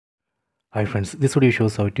Hi friends, this video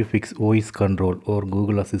shows how to fix voice control or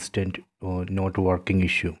Google Assistant not working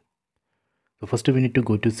issue. So first we need to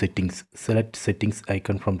go to settings, select settings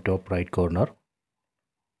icon from top right corner,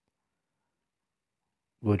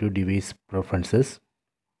 go to device preferences.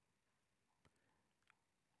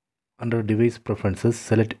 Under device preferences,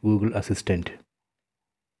 select Google Assistant.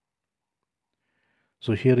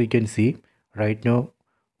 So here you can see right now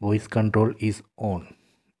voice control is on.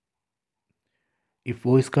 If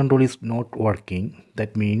voice control is not working,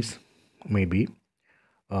 that means maybe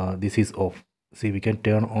this is off. See, we can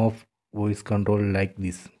turn off voice control like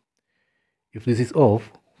this. If this is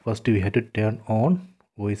off, first we have to turn on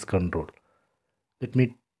voice control. Let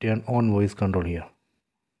me turn on voice control here.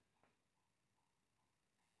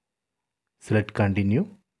 Select continue.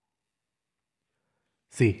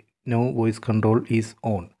 See, now voice control is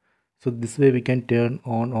on. So this way we can turn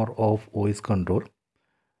on or off voice control.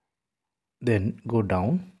 Then go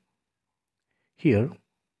down. Here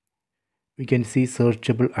we can see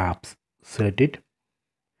searchable apps. Select it.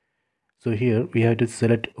 So here we have to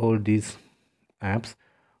select all these apps.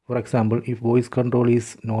 For example, if voice control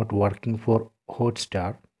is not working for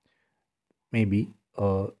Hotstar, maybe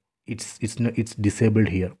it's disabled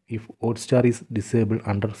here. If Hotstar is disabled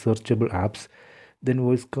under searchable apps, then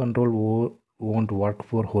voice control won't work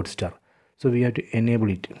for Hotstar. So we have to enable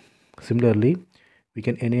it. Similarly, we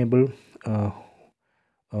can enable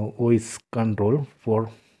voice control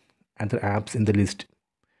for other apps in the list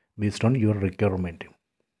based on your requirement.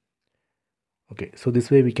 Okay, so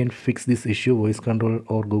this way we can fix this issue. Voice control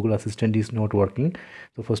or Google Assistant is not working.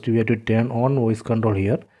 So first we have to turn on voice control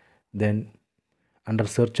here. Then under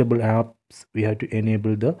searchable apps we have to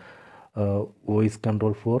enable the voice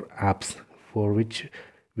control for apps for which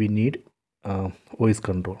we need voice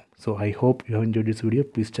control. So I hope you have enjoyed this video.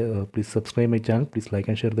 Please subscribe my channel. Please like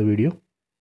and share the video.